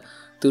തന്നെ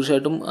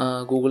തീർച്ചയായിട്ടും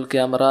ഗൂഗിൾ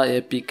ക്യാമറ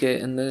APK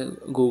എന്ന്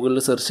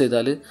ഗൂഗിളിൽ സെർച്ച്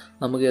ചെയ്താൽ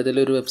നമുക്ക്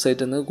ഏതെങ്കിലും ഒരു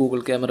വെബ്സൈറ്റിൽ നിന്ന്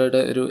ഗൂഗിൾ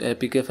ക്യാമറയുടെ ഒരു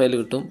APK ഫയൽ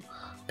കിട്ടും.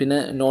 പിന്നെ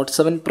നോട്ട്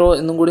 7 Pro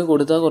എന്നും കൂടി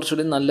കൊടുത്താൽ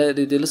കുറച്ചുകൂടി നല്ല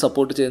രീതിയിൽ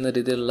സപ്പോർട്ട് ചെയ്യുന്ന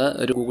രീതിയിലുള്ള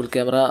ഒരു ഗൂഗിൾ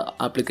ക്യാമറ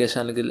ആപ്ലിക്കേഷൻ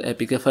അല്ലെങ്കിൽ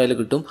APK ഫയൽ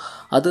കിട്ടും.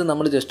 അത്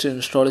നമ്മൾ ജസ്റ്റ്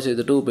ഇൻസ്റ്റാൾ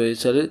ചെയ്തിട്ട്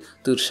ഉപയോഗിച്ചാൽ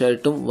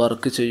തീർച്ചയായിട്ടും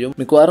വർക്ക് ചെയ്യും.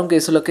 മിക്കവാറും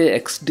കേസിലൊക്കെ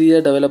XDA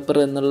ഡെവലപ്പർ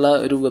എന്നുള്ള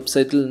ഒരു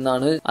വെബ്സൈറ്റിൽ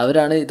നിന്നാണ്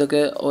അവരാണ്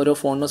ഇതൊക്കെ ഓരോ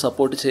ഫോണിനും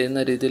സപ്പോർട്ട്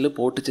ചെയ്യുന്ന രീതിയിൽ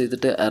പോർട്ട്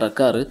ചെയ്തിട്ട്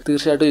ഇറക്കാറ്.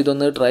 തീർച്ചയായിട്ടും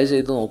ഇതൊന്ന് ട്രൈ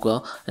ചെയ്ത് നോക്കുക.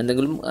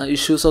 എന്തെങ്കിലും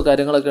ഇഷ്യൂസോ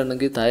കാര്യങ്ങളൊക്കെ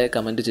ഉണ്ടെങ്കിൽ താഴെ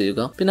കമൻറ്റ്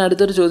ചെയ്യുക. പിന്നെ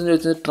അടുത്തൊരു ചോദ്യം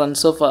ചോദിച്ചത്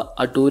ട്രൻസ് ഓഫ്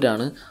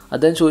അടൂരാണ്.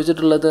 അദ്ദേഹം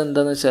ചോദിച്ചിട്ടുള്ളത്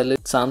എന്താണെന്ന് വെച്ചാൽ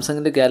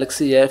സാംസങ്ങിൻ്റെ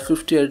ഗാലക്സി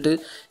A50 ആയിട്ട്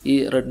ഈ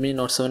റെഡ്മി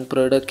നോട്ട് 7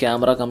 Proയുടെ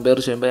ക്യാമറ കമ്പയർ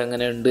ചെയ്യുമ്പോൾ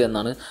എങ്ങനെയുണ്ട്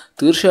എന്നാണ്.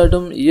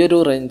 തീർച്ചയായിട്ടും ഈ ഒരു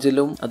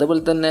റേഞ്ചിലും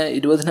അതേപോലെ തന്നെ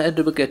 20,000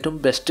 രൂപയ്ക്ക് ഏറ്റവും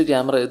ബെസ്റ്റ്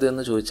ക്യാമറ ഏത്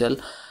എന്ന് ചോദിച്ചാൽ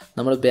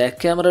നമ്മൾ ബാക്ക്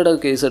ക്യാമറയുടെ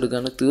കേസ്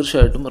എടുക്കുകയാണെങ്കിൽ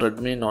തീർച്ചയായിട്ടും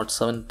റെഡ്മി നോട്ട്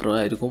 7 പ്രോ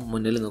ആയിരിക്കും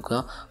മുന്നിൽ നിൽക്കുക.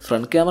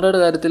 ഫ്രണ്ട് ക്യാമറയുടെ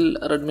കാര്യത്തിൽ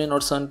റെഡ്മി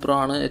നോട്ട് 7 പ്രോ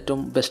ആണ്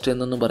ഏറ്റവും ബെസ്റ്റ്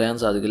എന്നൊന്നും പറയാൻ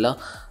സാധിക്കില്ല.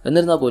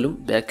 എന്നിരുന്നാൽ പോലും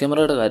ബാക്ക്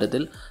ക്യാമറയുടെ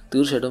കാര്യത്തിൽ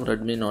തീർച്ചയായിട്ടും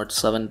റെഡ്മി നോട്ട്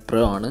 7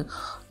 പ്രോ ആണ്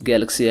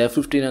ഗാലക്സി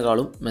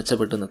A15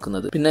 മെച്ചപ്പെട്ട്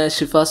നിൽക്കുന്നത്. പിന്നെ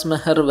ഷിഫാസ്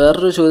മെഹർ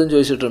വേറൊരു ചോദ്യം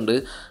ചോദിച്ചിട്ടുണ്ട്.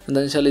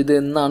 എന്താണെന്ന് വെച്ചാൽ ഇത്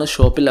എന്നാണ്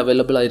ഷോപ്പിൽ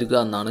അവൈലബിൾ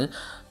ആയിരിക്കുക എന്നാണ്.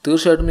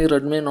 തീർച്ചയായിട്ടും ഈ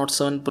റെഡ്മി നോട്ട്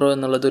 7 പ്രോ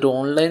എന്നുള്ളത് ഒരു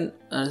ഓൺലൈൻ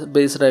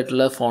ബേസ്ഡ്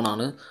ആയിട്ടുള്ള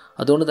ഫോണാണ്.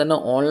 അതുകൊണ്ട് തന്നെ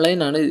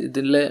ഓൺലൈനാണ്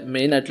ഇതിലെ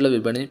മെയിൻ ആയിട്ടുള്ള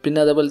വിപണി. പിന്നെ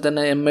അതേപോലെ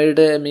തന്നെ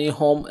MIയുടെ മീ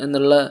ഹോം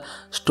എന്നുള്ള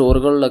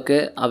സ്റ്റോറുകളിലൊക്കെ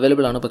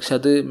അവൈലബിൾ ആണ്. പക്ഷെ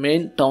അത്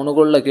മെയിൻ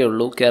ടൗണുകളിലൊക്കെ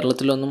ഉള്ളൂ.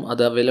 കേരളത്തിലൊന്നും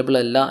അത് അവൈലബിൾ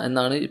അല്ല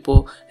എന്നാണ് ഇപ്പോൾ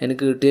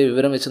എനിക്ക് കിട്ടിയ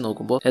വിവരം വെച്ച്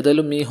നോക്കുമ്പോൾ.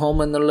 ഏതായാലും മീ ഹോം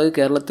എന്നുള്ളത്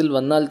കേരളത്തിൽ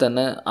വന്നാൽ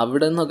തന്നെ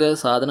അവിടെ നിന്നൊക്കെ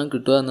സാധനം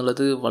കിട്ടുക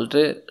എന്നുള്ളത്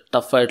വളരെ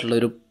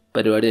ടഫായിട്ടുള്ളൊരു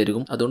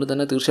പരിപാടിയായിരിക്കും. അതുകൊണ്ട്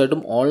തന്നെ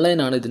തീർച്ചയായിട്ടും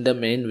ഓൺലൈനാണ് ഇതിൻ്റെ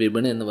മെയിൻ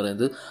വിപണി എന്ന്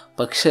പറയുന്നത്.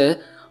 പക്ഷേ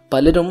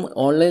പലരും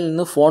ഓൺലൈനിൽ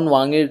നിന്ന് ഫോൺ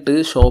വാങ്ങിയിട്ട്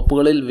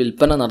ഷോപ്പുകളിൽ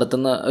വിൽപ്പന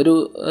നടത്തുന്ന ഒരു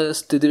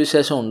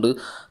സ്ഥിതിവിശേഷമുണ്ട്.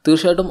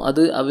 തീർച്ചയായിട്ടും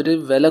അത് അവർ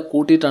വില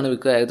കൂട്ടിയിട്ടാണ്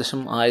വിൽക്കുക.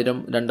 ഏകദേശം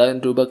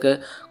 1000-2000 രൂപയൊക്കെ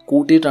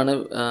കൂട്ടിയിട്ടാണ്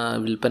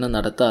വിൽപ്പന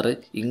നടത്താറ്.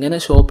 ഇങ്ങനെ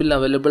ഷോപ്പിൽ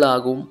അവൈലബിൾ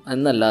ആകും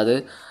എന്നല്ലാതെ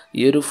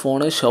ഈ ഒരു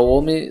ഫോണ്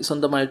ഷവോമി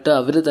സ്വന്തമായിട്ട്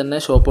അവർ തന്നെ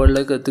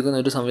ഷോപ്പുകളിലേക്ക് എത്തിക്കുന്ന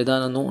ഒരു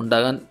സംവിധാനമൊന്നും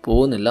ഉണ്ടാകാൻ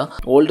പോകുന്നില്ല.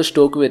 ഓൾഡ്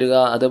സ്റ്റോക്ക് വരിക,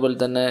 അതേപോലെ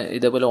തന്നെ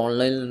ഇതേപോലെ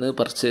ഓൺലൈനിൽ നിന്ന്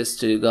പർച്ചേസ്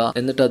ചെയ്യുക,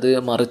 എന്നിട്ട് അത്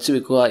മറിച്ച്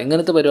വിൽക്കുക,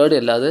 ഇങ്ങനത്തെ പരിപാടി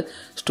അല്ലാതെ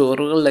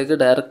സ്റ്റോറുകളിലേക്ക്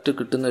ഡയറക്റ്റ്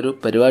കിട്ടുന്ന ഒരു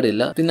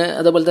പരിപാടിയില്ല. പിന്നെ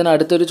അതേപോലെ തന്നെ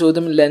അടുത്തൊരു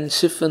ചോദ്യം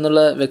ലെൻഷിഫ്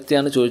എന്നുള്ള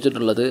വ്യക്തിയാണ്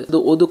ചോദിച്ചിട്ടുള്ളത്. ഇത്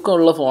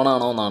ഒതുക്കമുള്ള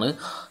ഫോണാണോ എന്നാണ്.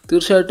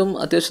 തീർച്ചയായിട്ടും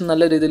അത്യാവശ്യം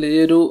നല്ല രീതിയിൽ ഈ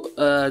ഒരു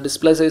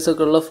ഡിസ്പ്ലേ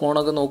സൈസൊക്കെ ഉള്ള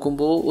ഫോണൊക്കെ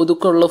നോക്കുമ്പോൾ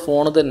ഒതുക്കമുള്ള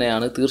ഫോൺ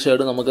തന്നെയാണ്.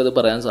 തീർച്ചയായിട്ടും നമുക്കത്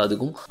പറയാൻ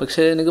സാധിക്കും.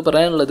 പക്ഷേ എനിക്ക്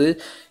പറയാനുള്ളത്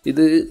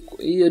ഇത്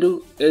ഈ ഒരു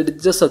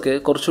എഡ്ജസൊക്കെ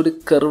കുറച്ചുകൂടി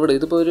കെർവ്ഡ്,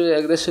 ഇതിപ്പോൾ ഒരു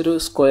ഏകദേശം ഒരു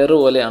സ്ക്വയർ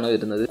പോലെയാണ്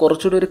വരുന്നത്.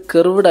 കുറച്ചുകൂടി ഒരു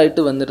കെർവ്ഡ്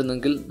ആയിട്ട്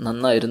വന്നിരുന്നെങ്കിൽ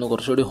നന്നായിരുന്നു,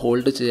 കുറച്ചുകൂടി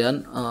ഹോൾഡ് ചെയ്യാൻ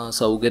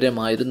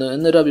സൗകര്യമായിരുന്നു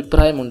എന്നൊരു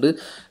അഭിപ്രായമുണ്ട്.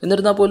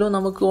 എന്നിരുന്നാൽ പോലും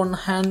നമുക്ക് വൺ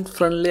ഹാൻഡ്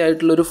ഫ്രണ്ട്ലി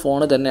ആയിട്ടുള്ളൊരു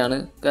ഫോൺ തന്നെയാണ്.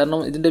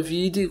 കാരണം ഇതിൻ്റെ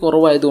വീതി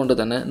കുറവായതുകൊണ്ട്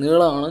തന്നെ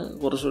നീളമാണ്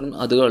കുറച്ചുകൂടി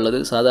അധികം ഉള്ളത്.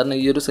 സാധാരണ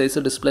ഈ ഒരു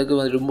സൈസ് ഡിസ്പ്ലേക്ക്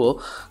വരുമ്പോൾ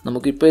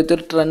നമുക്കിപ്പോഴത്തെ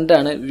ഒരു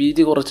ട്രെൻഡാണ്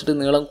വീതി കുറച്ചിട്ട്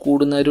നീളം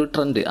കൂടുന്ന ഒരു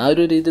ട്രെൻഡ്. ആ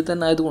ഒരു രീതി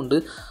തന്നെ ആയതുകൊണ്ട്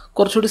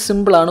കുറച്ചുകൂടി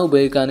സിമ്പിളാണ്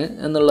ഉപയോഗിക്കാൻ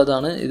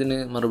എന്നുള്ളതാണ് ഇതിന്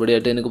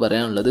മറുപടിയായിട്ട് എനിക്ക്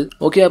പറയാനുള്ളത്.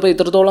 ഓക്കെ, അപ്പോൾ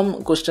ഇത്രത്തോളം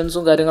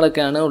ക്വസ്റ്റ്യൻസും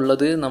കാര്യങ്ങളൊക്കെയാണ്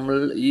ഉള്ളത്. നമ്മൾ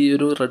ഈ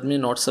ഒരു റെഡ്മി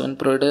നോട്ട് 7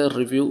 പ്രോയുടെ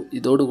റിവ്യൂ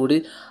ഇതോടുകൂടി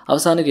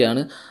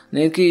അവസാനിക്കുകയാണ്.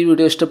 നിങ്ങൾക്ക് ഈ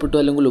വീഡിയോ ഇഷ്ടപ്പെട്ടു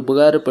അല്ലെങ്കിൽ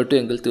ഉപകാരപ്പെട്ടു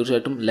എങ്കിൽ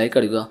തീർച്ചയായിട്ടും ലൈക്ക്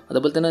അടിക്കുക.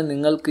 അതുപോലെ തന്നെ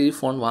നിങ്ങൾക്ക് ഈ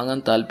ഫോൺ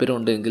വാങ്ങാൻ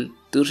താല്പര്യമുണ്ടെങ്കിൽ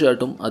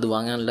തീർച്ചയായിട്ടും അത്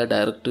വാങ്ങാനുള്ള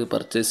ഡയറക്റ്റ്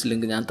പർച്ചേസ്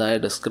ലിങ്ക് ഞാൻ താഴെ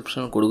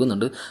ഡിസ്ക്രിപ്ഷനിൽ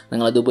കൊടുക്കുന്നുണ്ട്.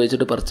 നിങ്ങളത്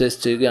ഉപയോഗിച്ചിട്ട് പർച്ചേസ്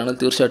ചെയ്യുകയാണെങ്കിൽ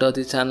തീർച്ചയായിട്ടും അത്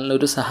ഈ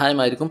ചാനലിനൊരു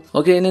സഹായമായിരിക്കും.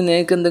 ഓക്കെ, ഇനി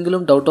നിങ്ങൾക്ക്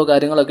എന്തെങ്കിലും ഡൗട്ടോ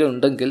കാര്യങ്ങളൊക്കെ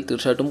ഉണ്ടെങ്കിൽ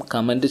തീർച്ചയായിട്ടും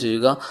കമൻറ്റ്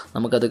ചെയ്യുക,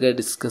 നമുക്കതൊക്കെ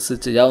ഡിസ്കസ്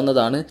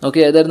ചെയ്യാവുന്നതാണ്.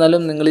 ഓക്കെ,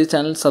 ഏതായിരുന്നാലും നിങ്ങൾ ഈ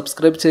ചാനൽ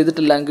സബ്സ്ക്രൈബ്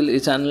ചെയ്തിട്ടില്ലെങ്കിൽ ഈ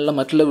ചാനലിലെ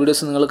മറ്റുള്ള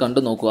വീഡിയോസ് നിങ്ങൾ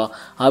കണ്ടു നോക്കുക.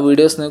 ആ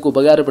വീഡിയോസ് നിങ്ങൾക്ക്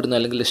ഉപകാരപ്പെടുന്നു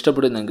അല്ലെങ്കിൽ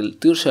ഇഷ്ടപ്പെടുന്നെങ്കിൽ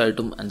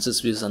തീർച്ചയായിട്ടും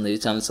AnzysViews എന്ന ഈ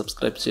ചാനൽ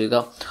സബ്സ്ക്രൈബ്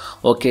ചെയ്യുക.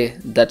 Okay,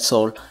 that's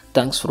all.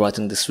 Thanks for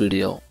watching this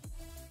video.